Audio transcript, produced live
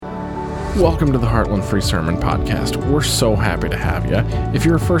Welcome to the Heartland Free Sermon Podcast. We're so happy to have you. If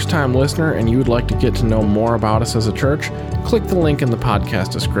you're a first-time listener and you would like to get to know more about us as a church, click the link in the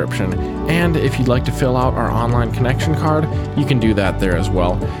podcast description. And if you'd like to fill out our online connection card, you can do that there as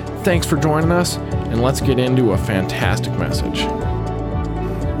well. Thanks for joining us, and let's get into a fantastic message.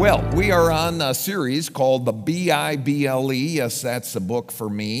 Well, we are on a series called the Bible. Yes, that's a book for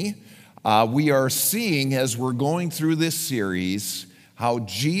me. We are seeing, as we're going through this series, how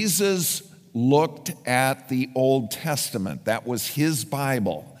Jesus looked at the Old Testament. That was his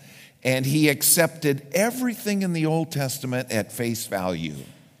Bible. And he accepted everything in the Old Testament at face value.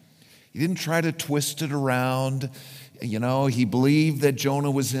 He didn't try to twist it around. He believed that Jonah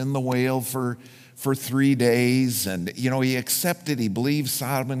was in the whale for 3 days. And, he accepted, he believed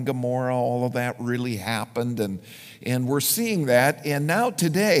Sodom and Gomorrah, all of that really happened. And we're seeing that. And now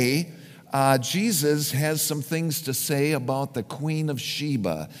today, Jesus has some things to say about the Queen of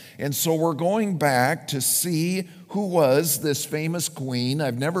Sheba. And so we're going back to see who was this famous queen.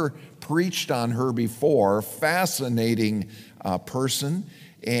 I've never preached on her before. Fascinating person.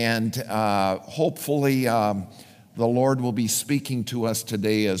 And hopefully the Lord will be speaking to us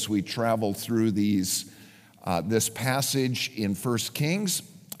today as we travel through this passage in 1 Kings.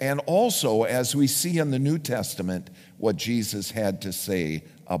 And also as we see in the New Testament what Jesus had to say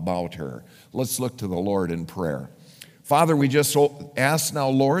about her. Let's look to the Lord in prayer. Father, we just ask now,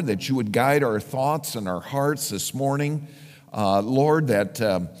 Lord, that you would guide our thoughts and our hearts this morning. Lord, that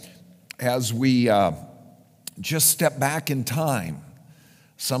as we just step back in time,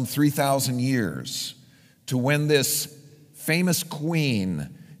 some 3,000 years, to when this famous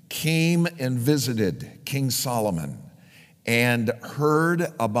queen came and visited King Solomon and heard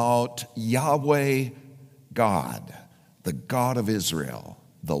about Yahweh God, the God of Israel,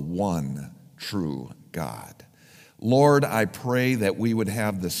 the one true God. Lord, I pray that we would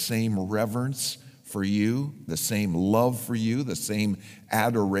have the same reverence for you, the same love for you, the same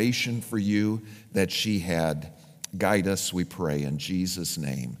adoration for you that she had. Guide us, we pray, in Jesus'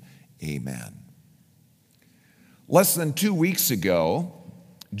 name, amen. Less than 2 weeks ago,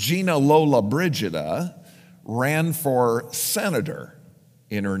 Gina Lollobrigida ran for senator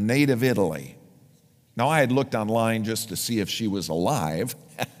in her native Italy. Now, I had looked online just to see if she was alive.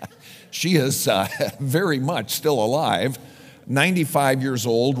 She is very much still alive, 95 years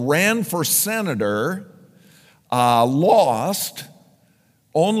old, ran for senator, lost,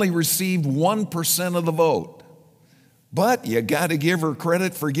 only received 1% of the vote. But you got to give her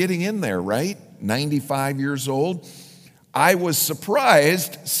credit for getting in there, right? 95 years old. I was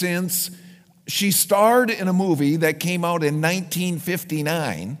surprised since she starred in a movie that came out in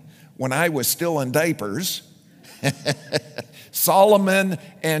 1959 when I was still in diapers. Solomon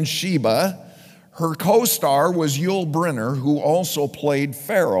and Sheba. Her co-star was Yul Brynner, who also played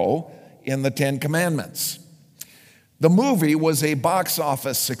Pharaoh in the Ten Commandments. The movie was a box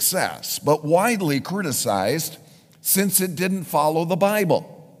office success, but widely criticized since it didn't follow the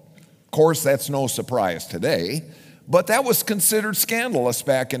Bible. Of course, that's no surprise today, but that was considered scandalous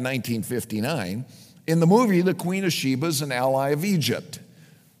back in 1959. In the movie, the Queen of Sheba is an ally of Egypt.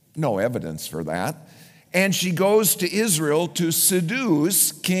 No evidence for that. And she goes to Israel to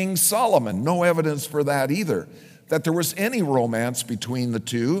seduce King Solomon. No evidence for that either, that there was any romance between the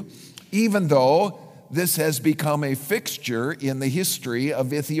two, even though this has become a fixture in the history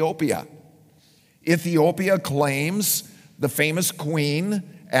of Ethiopia. Ethiopia claims the famous queen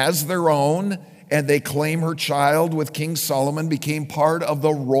as their own, and they claim her child with King Solomon became part of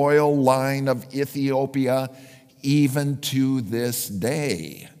the royal line of Ethiopia even to this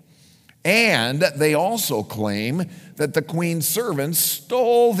day. And they also claim that the queen's servants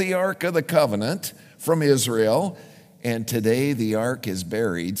stole the Ark of the Covenant from Israel, and today the Ark is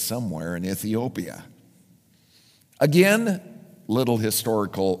buried somewhere in Ethiopia. Again, little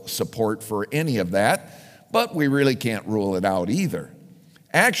historical support for any of that, but we really can't rule it out either.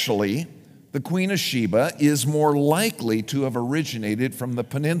 Actually, the Queen of Sheba is more likely to have originated from the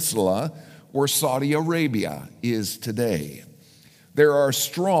peninsula where Saudi Arabia is today. There are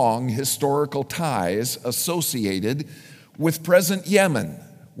strong historical ties associated with present Yemen,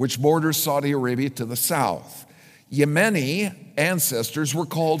 which borders Saudi Arabia to the south. Yemeni ancestors were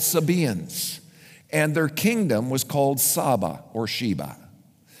called Sabaeans, and their kingdom was called Saba or Sheba.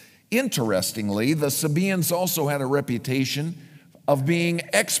 Interestingly, the Sabaeans also had a reputation of being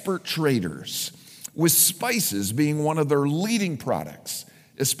expert traders, with spices being one of their leading products,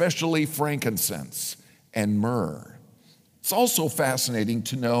 especially frankincense and myrrh. It's also fascinating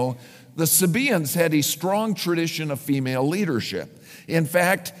to know the Sabaeans had a strong tradition of female leadership. In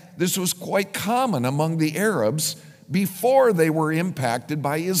fact, this was quite common among the Arabs before they were impacted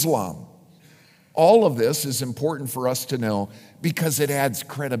by Islam. All of this is important for us to know because it adds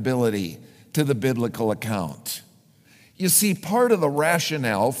credibility to the biblical account. You see, part of the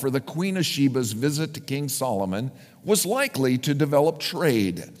rationale for the Queen of Sheba's visit to King Solomon was likely to develop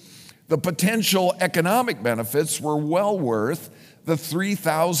trade. The potential economic benefits were well worth the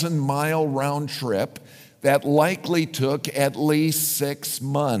 3,000-mile round trip that likely took at least 6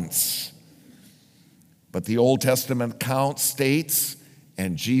 months. But the Old Testament account states,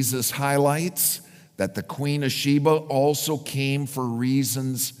 and Jesus highlights, that the Queen of Sheba also came for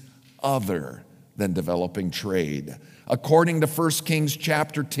reasons other than developing trade. According to 1 Kings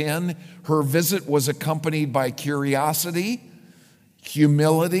chapter 10, her visit was accompanied by curiosity,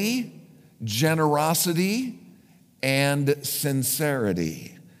 humility, generosity, and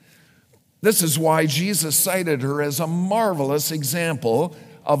sincerity. This is why Jesus cited her as a marvelous example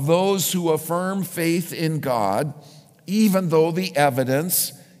of those who affirm faith in God, even though the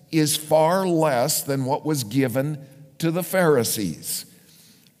evidence is far less than what was given to the Pharisees.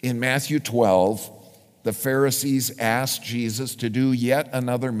 In Matthew 12, the Pharisees asked Jesus to do yet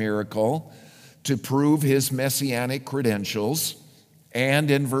another miracle to prove his messianic credentials.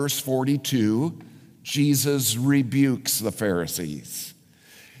 And in verse 42, Jesus rebukes the Pharisees.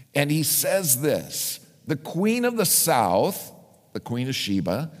 And he says this, the queen of the south, the Queen of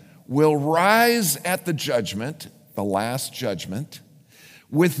Sheba, will rise at the judgment, the last judgment,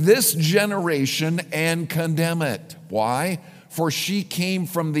 with this generation and condemn it. Why? For she came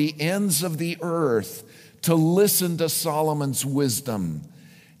from the ends of the earth to listen to Solomon's wisdom,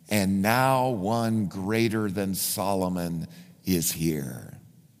 and now one greater than Solomon is here.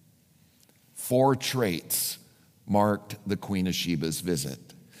 4 traits marked the Queen of Sheba's visit.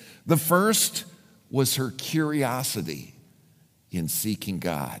 The first was her curiosity in seeking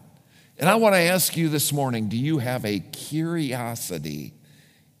God. And I want to ask you this morning, do you have a curiosity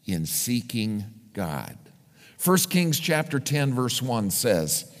in seeking God? 1 Kings chapter 10, verse 1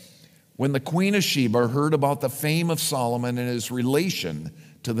 says, when the Queen of Sheba heard about the fame of Solomon and his relation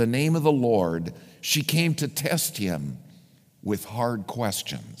to the name of the Lord, she came to test him with hard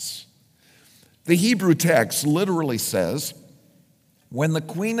questions. The Hebrew text literally says, when the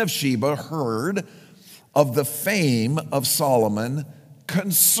Queen of Sheba heard of the fame of Solomon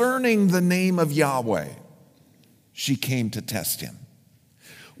concerning the name of Yahweh, she came to test him.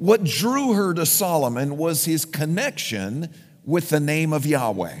 What drew her to Solomon was his connection with the name of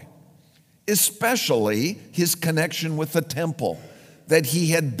Yahweh, especially his connection with the temple that he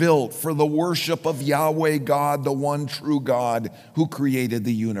had built for the worship of Yahweh God, the one true God who created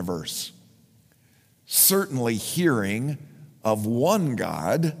the universe. Certainly hearing of one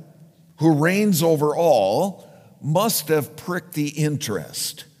God who reigns over all must have pricked the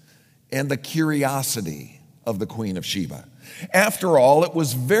interest and the curiosity of the Queen of Sheba. After all, it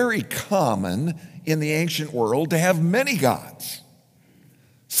was very common in the ancient world to have many gods.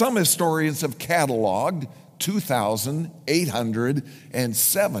 Some historians have cataloged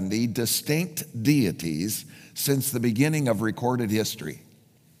 2,870 distinct deities since the beginning of recorded history.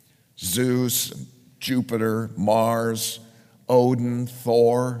 Zeus, Jupiter, Mars, Odin,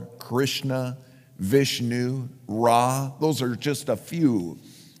 Thor, Krishna, Vishnu, Ra. Those are just a few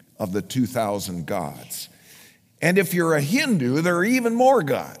of the 2,000 gods. And if you're a Hindu, there are even more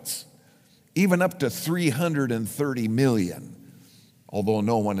gods, even up to 330 million, although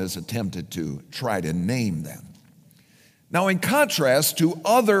no one has attempted to try to name them. Now, in contrast to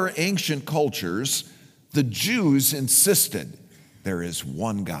other ancient cultures, the Jews insisted there is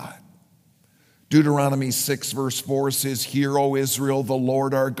one God. Deuteronomy 6 verse 4 says, "Hear, O Israel, the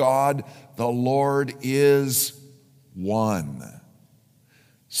Lord our God, the Lord is one."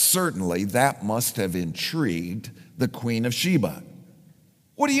 Certainly, that must have intrigued the Queen of Sheba.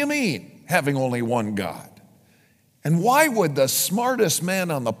 What do you mean, having only one God? And why would the smartest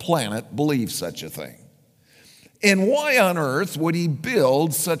man on the planet believe such a thing? And why on earth would he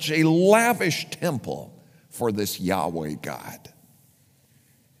build such a lavish temple for this Yahweh God?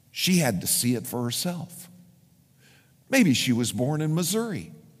 She had to see it for herself. Maybe she was born in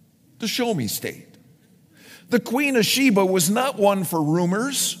Missouri, the Show Me State. The Queen of Sheba was not one for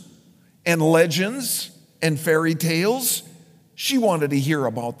rumors and legends and fairy tales. She wanted to hear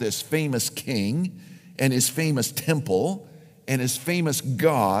about this famous king and his famous temple and his famous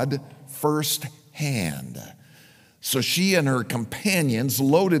God firsthand. So she and her companions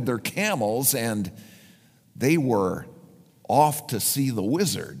loaded their camels and they were off to see the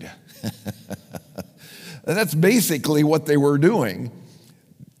wizard. And that's basically what they were doing.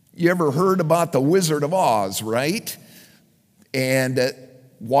 You ever heard about the Wizard of Oz, right? And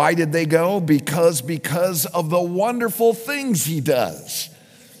why did they go? Because of the wonderful things he does.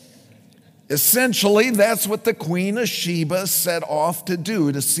 Essentially, that's what the Queen of Sheba set off to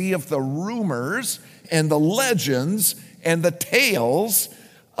do, to see if the rumors and the legends and the tales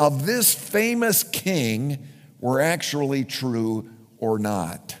of this famous king were actually true or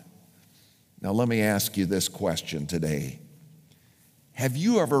not. Now, let me ask you this question today. Have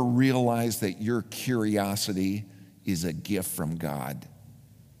you ever realized that your curiosity is a gift from God?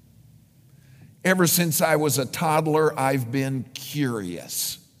 Ever since I was a toddler, I've been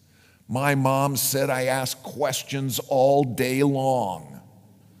curious. My mom said I ask questions all day long.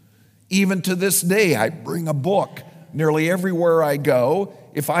 Even to this day, I bring a book nearly everywhere I go.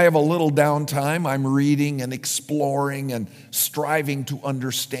 If I have a little downtime, I'm reading and exploring and striving to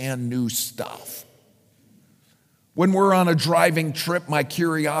understand new stuff. When we're on a driving trip, my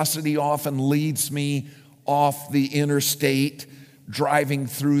curiosity often leads me off the interstate, driving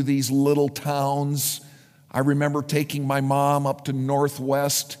through these little towns. I remember taking my mom up to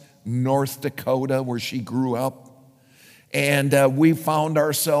northwest North Dakota, where she grew up. And we found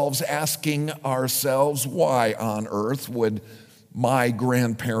ourselves asking ourselves, why on earth would my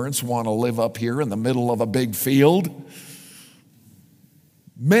grandparents want to live up here in the middle of a big field?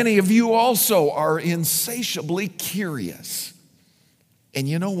 Many of you also are insatiably curious. And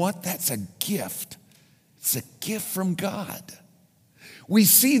you know what? That's a gift. It's a gift from God. We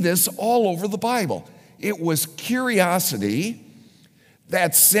see this all over the Bible. It was curiosity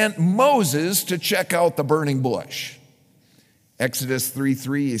that sent Moses to check out the burning bush. Exodus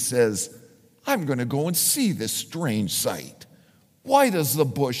 3:3, he says, I'm going to go and see this strange sight. Why does the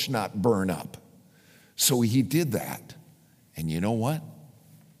bush not burn up? So he did that. And you know what?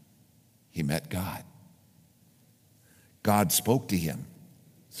 He met God. God spoke to him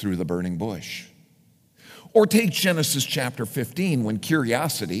through the burning bush. Or take Genesis chapter 15, when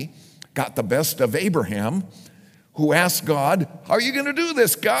curiosity got the best of Abraham, who asked God, how are you going to do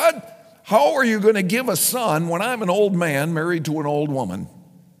this, God? How are you going to give a son when I'm an old man married to an old woman?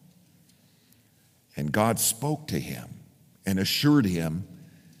 And God spoke to him and assured him,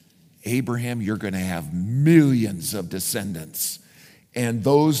 Abraham, you're going to have millions of descendants, and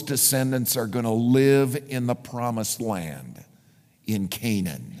those descendants are going to live in the promised land in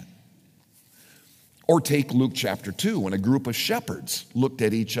Canaan. Or take Luke chapter 2, when a group of shepherds looked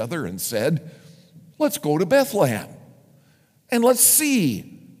at each other and said, let's go to Bethlehem and let's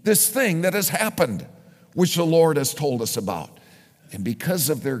see this thing that has happened, which the Lord has told us about. And because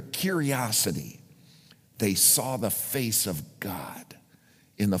of their curiosity, they saw the face of God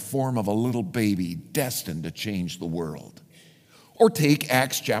in the form of a little baby destined to change the world. Or take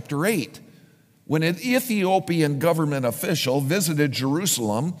Acts chapter 8, when an Ethiopian government official visited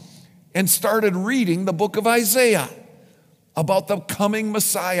Jerusalem and started reading the book of Isaiah about the coming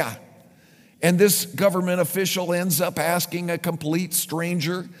Messiah. And this government official ends up asking a complete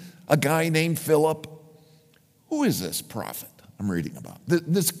stranger, a guy named Philip, who is this prophet I'm reading about?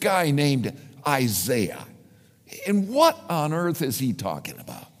 This guy named Isaiah. And what on earth is he talking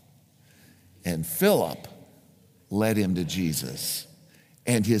about? And Philip led him to Jesus,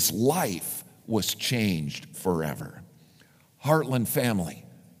 and his life was changed forever. Heartland family,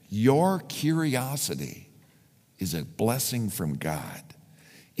 your curiosity is a blessing from God.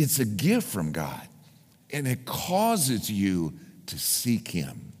 It's a gift from God, and it causes you to seek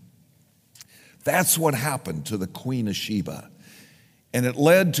him. That's what happened to the Queen of Sheba, and it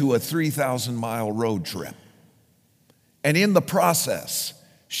led to a 3,000-mile road trip. And in the process,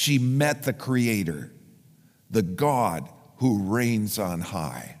 she met the Creator, the God who reigns on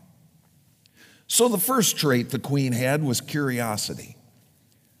high. So the first trait the queen had was curiosity.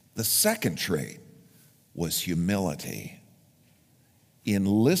 The second trait was humility. In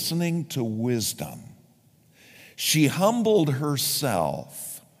listening to wisdom, she humbled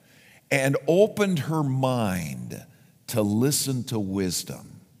herself and opened her mind to listen to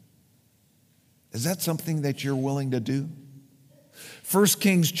wisdom. Is that something that you're willing to do? 1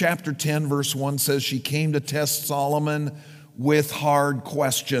 Kings chapter 10, verse 1 says, she came to test Solomon with hard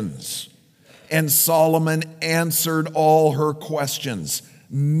questions. And Solomon answered all her questions.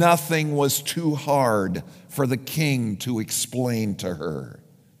 Nothing was too hard for the king to explain to her.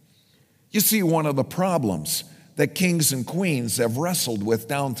 You see, one of the problems that kings and queens have wrestled with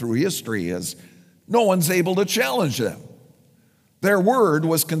down through history is no one's able to challenge them. Their word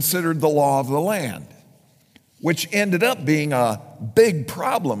was considered the law of the land, which ended up being a big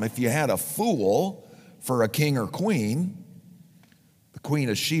problem if you had a fool for a king or queen. The Queen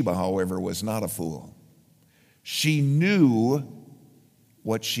of Sheba, however, was not a fool. She knew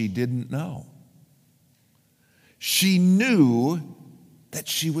what she didn't know. She knew that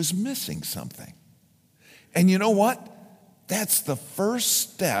she was missing something. And you know what? That's the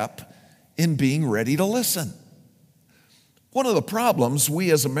first step in being ready to listen. One of the problems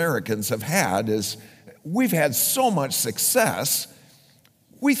we as Americans have had is we've had so much success,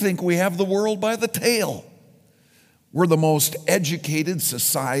 we think we have the world by the tail. We're the most educated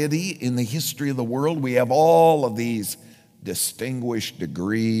society in the history of the world. We have all of these distinguished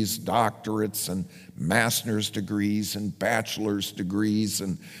degrees, doctorates and master's degrees and bachelor's degrees,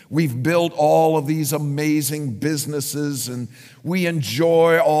 and we've built all of these amazing businesses, and we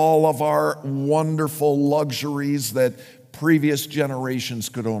enjoy all of our wonderful luxuries that previous generations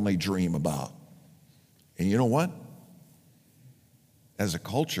could only dream about. And you know what? As a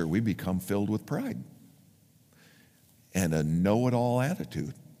culture, we become filled with pride and a know-it-all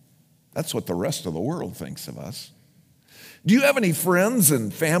attitude. That's what the rest of the world thinks of us. Do you have any friends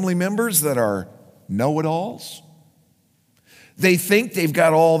and family members that are know-it-alls? They think they've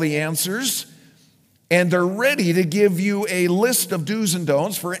got all the answers, and they're ready to give you a list of do's and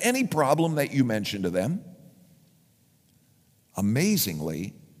don'ts for any problem that you mention to them.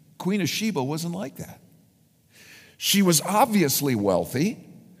 Amazingly, Queen of Sheba wasn't like that. She was obviously wealthy.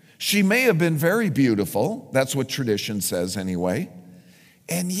 She may have been very beautiful. That's what tradition says anyway.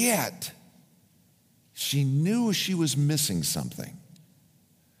 And yet, she knew she was missing something.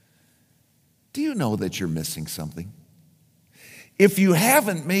 Do you know that you're missing something? If you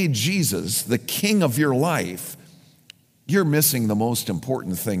haven't made Jesus the king of your life, you're missing the most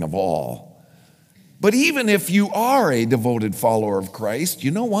important thing of all. But even if you are a devoted follower of Christ,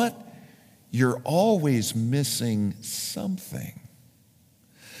 you know what? You're always missing something.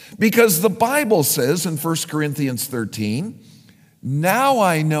 Because the Bible says in 1 Corinthians 13, now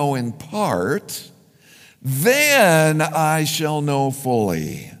I know in part, then I shall know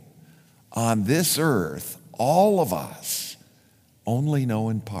fully. On this earth, all of us only know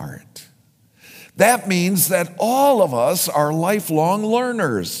in part. That means that all of us are lifelong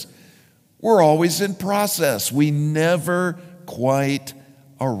learners. We're always in process. We never quite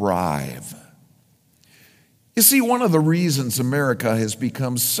arrive. You see, one of the reasons America has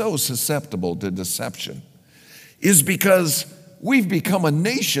become so susceptible to deception is because we've become a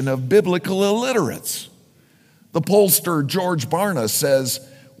nation of biblical illiterates. The pollster George Barna says,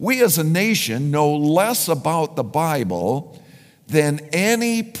 we as a nation know less about the Bible than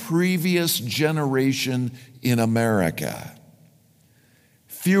any previous generation in America.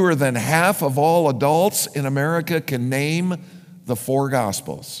 Fewer than half of all adults in America can name the four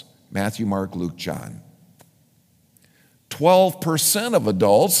Gospels: Matthew, Mark, Luke, John. 12% of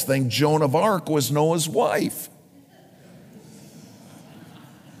adults think Joan of Arc was Noah's wife.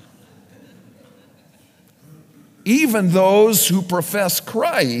 Even those who profess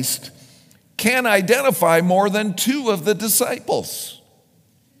Christ can identify more than 2 of the disciples.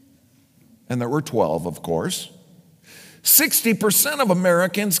 And there were 12, of course. 60% of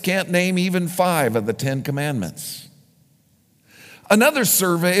Americans can't name even 5 of the 10 commandments. Another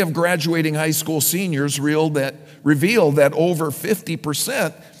survey of graduating high school seniors revealed that over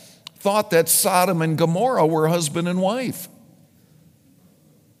 50% thought that Sodom and Gomorrah were husband and wife.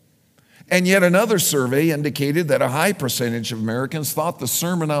 And yet another survey indicated that a high percentage of Americans thought the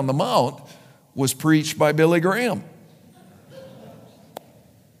Sermon on the Mount was preached by Billy Graham.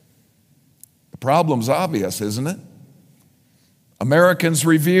 The problem's obvious, isn't it? Americans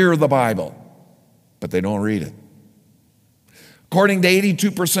revere the Bible, but they don't read it. According to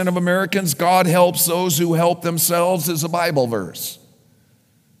 82% of Americans, God helps those who help themselves is a Bible verse.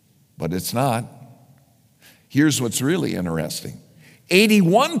 But it's not. Here's what's really interesting.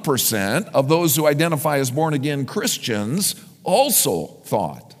 81% of those who identify as born-again Christians also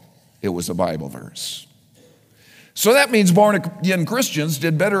thought it was a Bible verse. So that means born-again Christians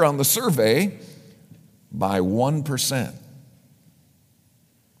did better on the survey by 1%.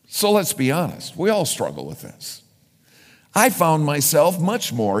 So let's be honest, we all struggle with this. I found myself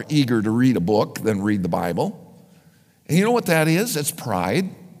much more eager to read a book than read the Bible. And you know what that is? It's pride.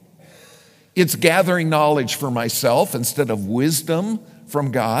 It's gathering knowledge for myself instead of wisdom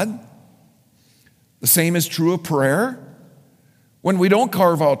from God. The same is true of prayer. When we don't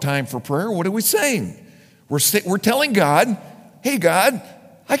carve out time for prayer, what are we saying? We're telling God, hey, God,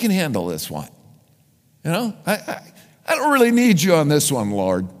 I can handle this one. You know, I don't really need you on this one,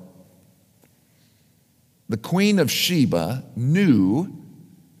 Lord. The Queen of Sheba knew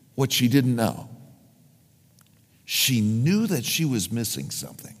what she didn't know. She knew that she was missing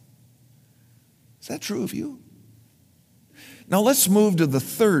something. Is that true of you? Now let's move to the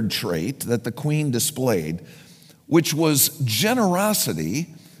third trait that the queen displayed, which was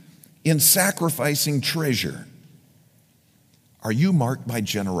generosity in sacrificing treasure. Are you marked by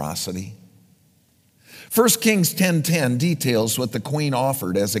generosity? 1 Kings 10:10 details what the queen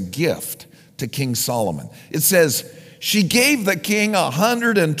offered as a gift to King Solomon. It says, she gave the king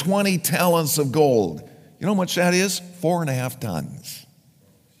 120 talents of gold. You know how much that is? 4.5 tons.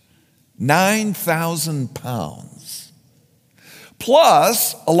 9,000 pounds.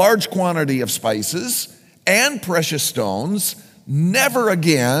 Plus a large quantity of spices and precious stones. Never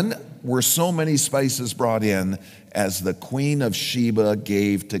again were so many spices brought in as the Queen of Sheba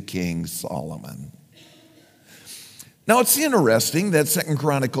gave to King Solomon. Now it's interesting that 2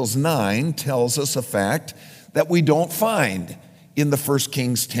 Chronicles 9 tells us a fact that we don't find in the 1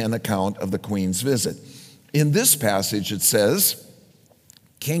 Kings 10 account of the queen's visit. In this passage it says,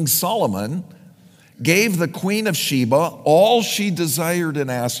 King Solomon gave the Queen of Sheba all she desired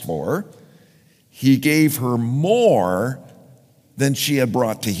and asked for. He gave her more than she had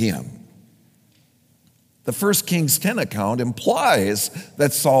brought to him. The 1 Kings 10 account implies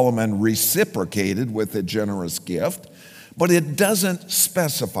that Solomon reciprocated with a generous gift, but it doesn't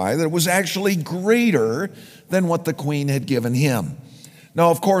specify that it was actually greater than what the queen had given him.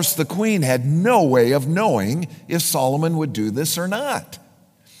 Now, of course, the queen had no way of knowing if Solomon would do this or not.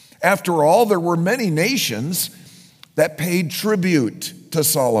 After all, there were many nations that paid tribute to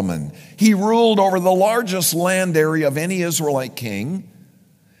Solomon. He ruled over the largest land area of any Israelite king,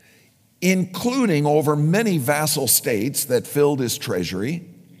 including over many vassal states that filled his treasury.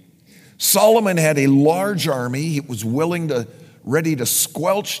 Solomon had a large army. He was ready to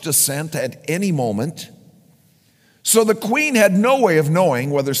squelch dissent at any moment. So the queen had no way of knowing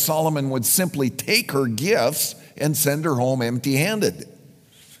whether Solomon would simply take her gifts and send her home empty-handed.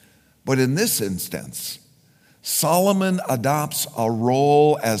 But in this instance, Solomon adopts a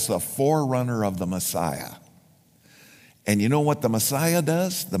role as the forerunner of the Messiah. And you know what the Messiah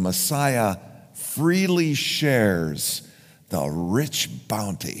does? The Messiah freely shares the rich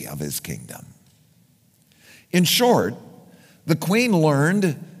bounty of his kingdom. In short, the queen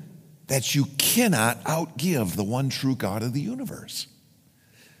learned that you cannot outgive the one true God of the universe.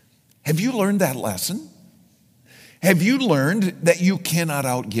 Have you learned that lesson? Have you learned that you cannot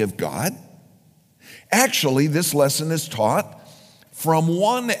outgive God? Actually, this lesson is taught from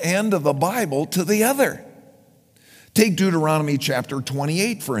one end of the Bible to the other. Take Deuteronomy chapter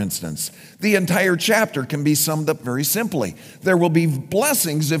 28, for instance. The entire chapter can be summed up very simply. There will be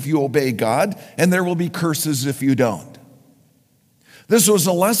blessings if you obey God, and there will be curses if you don't. This was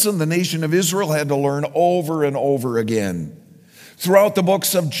a lesson the nation of Israel had to learn over and over again. Throughout the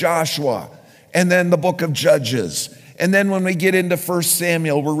books of Joshua, and then the book of Judges, and then when we get into 1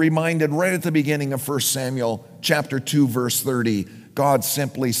 Samuel, we're reminded right at the beginning of 1 Samuel chapter 2, verse 30, God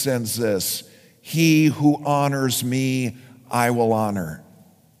simply says this, "He who honors me, I will honor."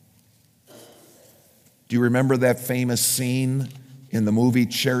 Do you remember that famous scene in the movie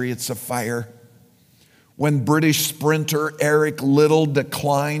Chariots of Fire? When British sprinter Eric Liddell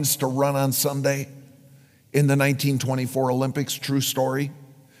declines to run on Sunday in the 1924 Olympics, true story.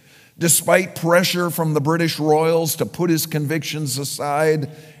 Despite pressure from the British royals to put his convictions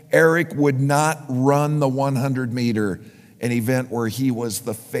aside, Eric would not run the 100 meter, an event where he was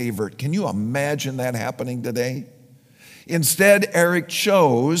the favorite. Can you imagine that happening today? Instead, Eric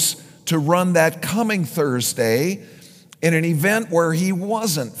chose to run that coming Thursday in an event where he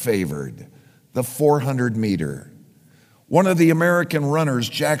wasn't favored, the 400 meter. One of the American runners,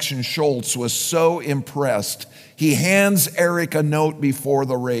 Jackson Schultz, was so impressed, he hands Eric a note before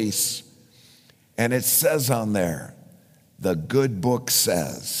the race, and it says on there, "The good book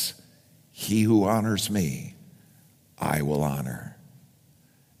says, he who honors me, I will honor."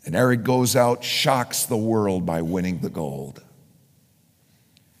 And Eric goes out, shocks the world by winning the gold.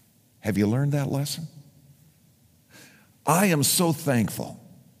 Have you learned that lesson? I am so thankful.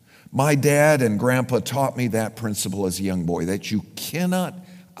 My dad and grandpa taught me that principle as a young boy, that you cannot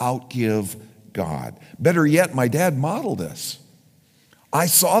outgive God. Better yet, my dad modeled this. I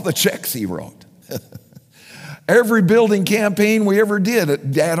saw the checks he wrote. Every building campaign we ever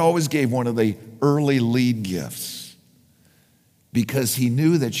did, Dad always gave one of the early lead gifts because he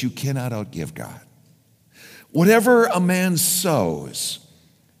knew that you cannot outgive God. Whatever a man sows,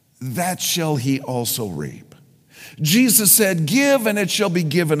 that shall he also reap. Jesus said, "Give and it shall be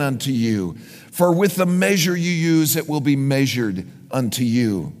given unto you. For with the measure you use, it will be measured unto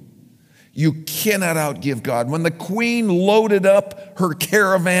you." You cannot outgive God. When the queen loaded up her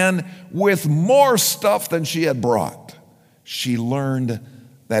caravan with more stuff than she had brought, she learned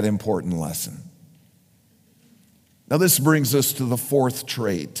that important lesson. Now this brings us to the fourth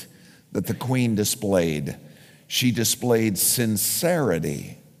trait that the queen displayed. She displayed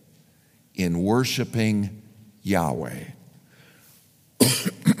sincerity in worshiping Yahweh.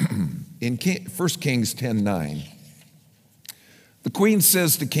 In 1 Kings 10:9, The queen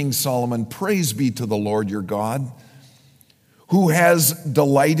says to King Solomon, "Praise be to the Lord your God, who has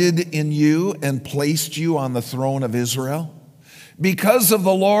delighted in you and placed you on the throne of Israel. Because of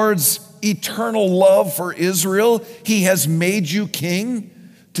the Lord's eternal love for Israel, he has made you king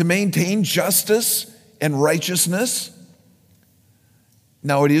to maintain justice and righteousness."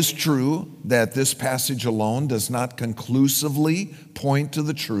 Now, it is true that this passage alone does not conclusively point to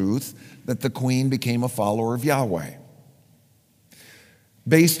the truth that the queen became a follower of Yahweh.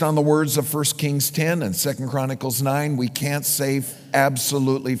 Based on the words of 1 Kings 10 and 2 Chronicles 9, we can't say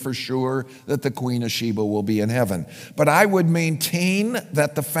absolutely for sure that the Queen of Sheba will be in heaven. But I would maintain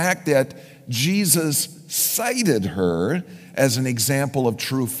that the fact that Jesus cited her as an example of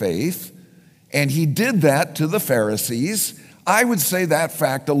true faith, and he did that to the Pharisees, I would say that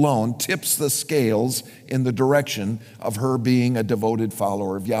fact alone tips the scales in the direction of her being a devoted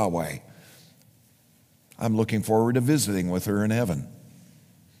follower of Yahweh. I'm looking forward to visiting with her in heaven.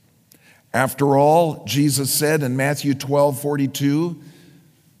 After all, Jesus said in Matthew 12:42,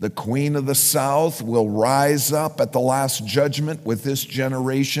 "The queen of the south will rise up at the last judgment with this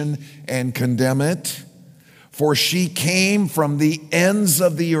generation and condemn it. For she came from the ends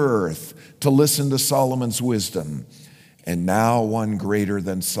of the earth to listen to Solomon's wisdom. And now one greater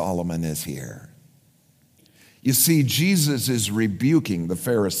than Solomon is here." You see, Jesus is rebuking the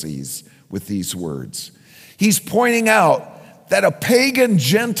Pharisees with these words. He's pointing out that a pagan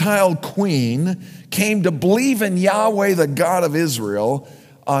Gentile queen came to believe in Yahweh, the God of Israel,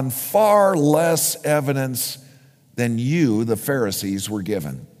 on far less evidence than you, the Pharisees, were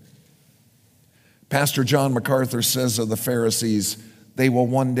given. Pastor John MacArthur says of the Pharisees, they will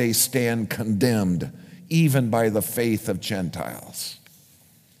one day stand condemned even by the faith of Gentiles.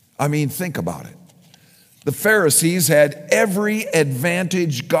 I mean, think about it. The Pharisees had every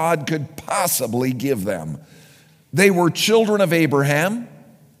advantage God could possibly give them. They were children of Abraham.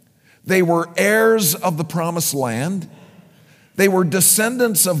 They were heirs of the promised land. They were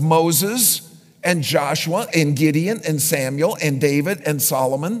descendants of Moses and Joshua and Gideon and Samuel and David and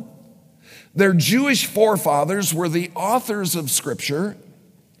Solomon. Their Jewish forefathers were the authors of Scripture,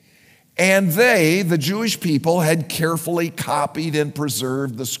 and they, the Jewish people, had carefully copied and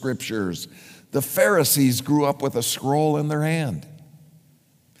preserved the Scriptures. The Pharisees grew up with a scroll in their hand.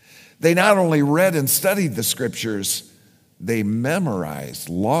 They not only read and studied the Scriptures, they memorized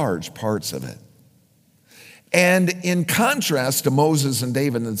large parts of it. And in contrast to Moses and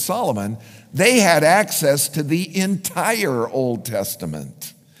David and Solomon, they had access to the entire Old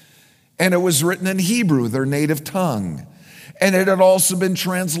Testament. And it was written in Hebrew, their native tongue. And it had also been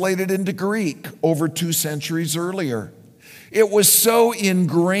translated into Greek over 2 centuries earlier. It was so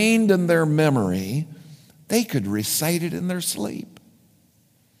ingrained in their memory, they could recite it in their sleep.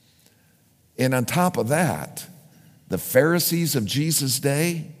 And on top of that, the Pharisees of Jesus'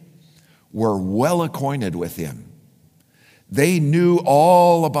 day were well acquainted with him. They knew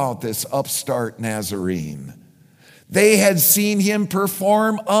all about this upstart Nazarene. They had seen him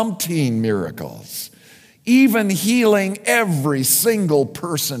perform umpteen miracles, even healing every single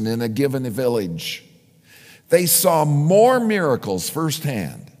person in a given village. They saw more miracles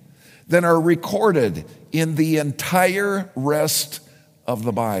firsthand than are recorded in the entire rest of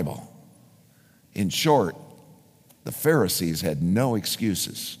the Bible. In short, the Pharisees had no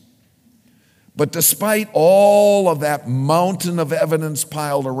excuses. But despite all of that mountain of evidence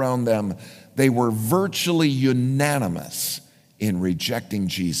piled around them, they were virtually unanimous in rejecting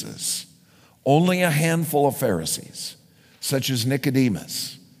Jesus. Only a handful of Pharisees, such as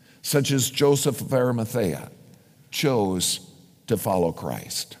Nicodemus, such as Joseph of Arimathea, chose to follow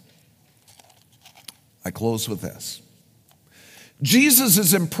Christ. I close with this. Jesus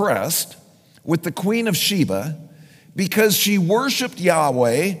is impressed with the Queen of Sheba because she worshiped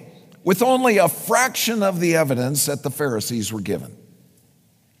Yahweh with only a fraction of the evidence that the Pharisees were given.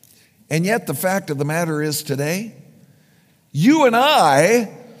 And yet the fact of the matter is today, you and I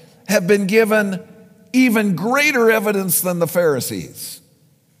have been given even greater evidence than the Pharisees.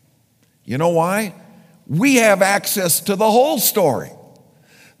 You know why? We have access to the whole story,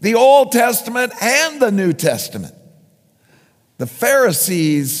 the Old Testament and the New Testament. The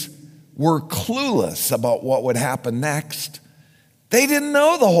Pharisees were clueless about what would happen next. They didn't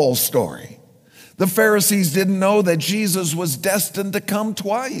know the whole story. The Pharisees didn't know that Jesus was destined to come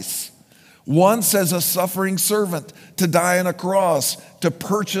twice. Once as a suffering servant to die on a cross to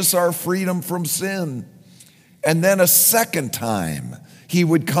purchase our freedom from sin. And then a second time, he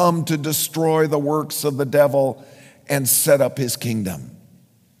would come to destroy the works of the devil and set up his kingdom.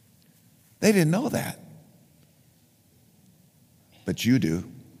 They didn't know that. But you do.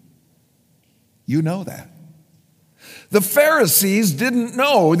 You know that. The Pharisees didn't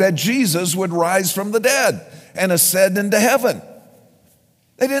know that Jesus would rise from the dead and ascend into heaven.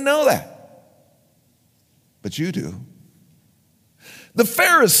 They didn't know that. But you do. The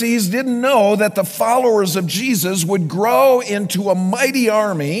Pharisees didn't know that the followers of Jesus would grow into a mighty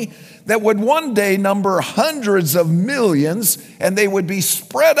army that would one day number hundreds of millions, and they would be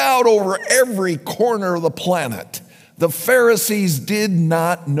spread out over every corner of the planet. The Pharisees did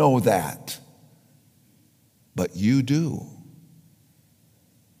not know that. But you do.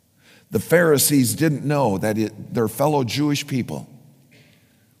 The Pharisees didn't know that their fellow Jewish people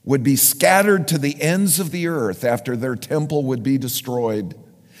would be scattered to the ends of the earth after their temple would be destroyed.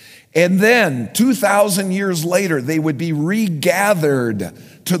 And then, 2,000 years later, they would be regathered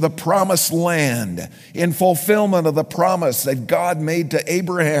to the promised land in fulfillment of the promise that God made to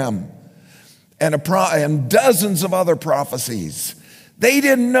Abraham and dozens of other prophecies. They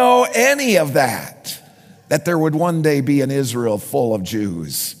didn't know any of that there would one day be an Israel full of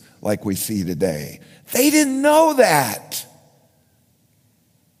Jews like we see today. They didn't know that.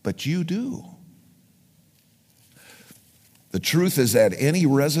 But you do. The truth is that any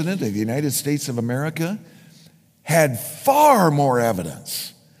resident of the United States of America had far more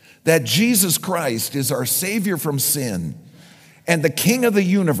evidence that Jesus Christ is our Savior from sin and the King of the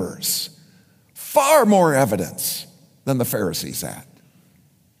universe. Far more evidence than the Pharisees had.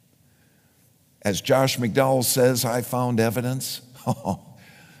 As Josh McDowell says, I found evidence.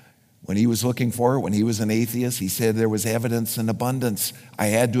 When he was looking for it, when he was an atheist, he said there was evidence in abundance. I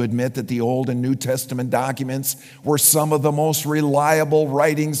had to admit that the Old and New Testament documents were some of the most reliable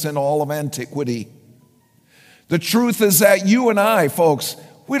writings in all of antiquity. The truth is that you and I, folks,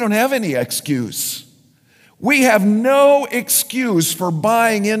 we don't have any excuse. We have no excuse for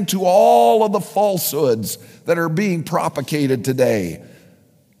buying into all of the falsehoods that are being propagated today.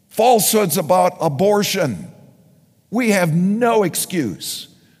 Falsehoods about abortion. We have no excuse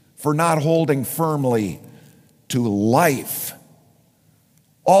for not holding firmly to life.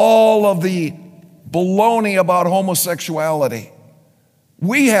 All of the baloney about homosexuality.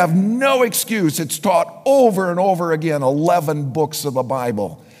 We have no excuse. It's taught over and over again, 11 books of the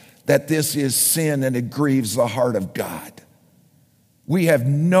Bible, that this is sin and it grieves the heart of God. We have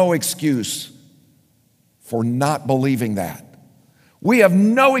no excuse for not believing that. We have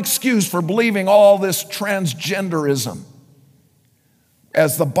no excuse for believing all this transgenderism,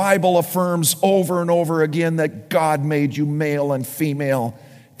 as the Bible affirms over and over again that God made you male and female.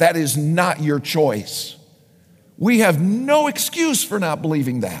 That is not your choice. We have no excuse for not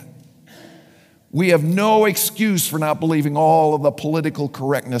believing that. We have no excuse for not believing all of the political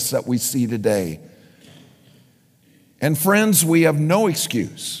correctness that we see today. And friends, we have no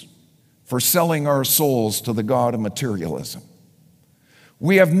excuse for selling our souls to the god of materialism.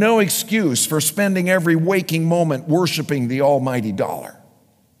 We have no excuse for spending every waking moment worshiping the almighty dollar.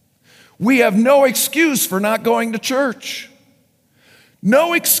 We have no excuse for not going to church.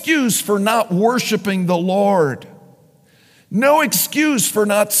 No excuse for not worshiping the Lord. No excuse for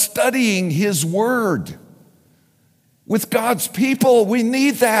not studying His Word. With God's people, we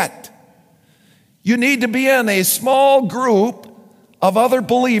need that. You need to be in a small group of other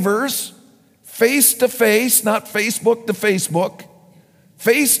believers, face to face, not Facebook to Facebook,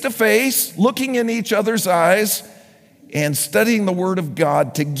 face to face, looking in each other's eyes and studying the Word of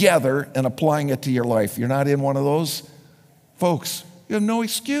God together and applying it to your life. You're not in one of those? Folks, you have no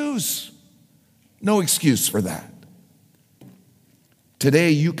excuse. No excuse for that.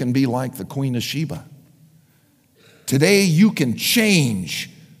 Today you can be like the Queen of Sheba. Today you can change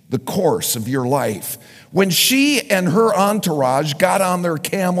the course of your life. When she and her entourage got on their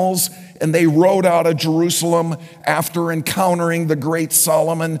camels and they rode out of Jerusalem after encountering the great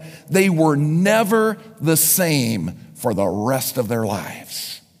Solomon, they were never the same for the rest of their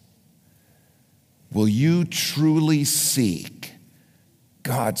lives. Will you truly seek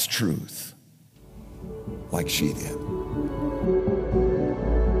God's truth like she did?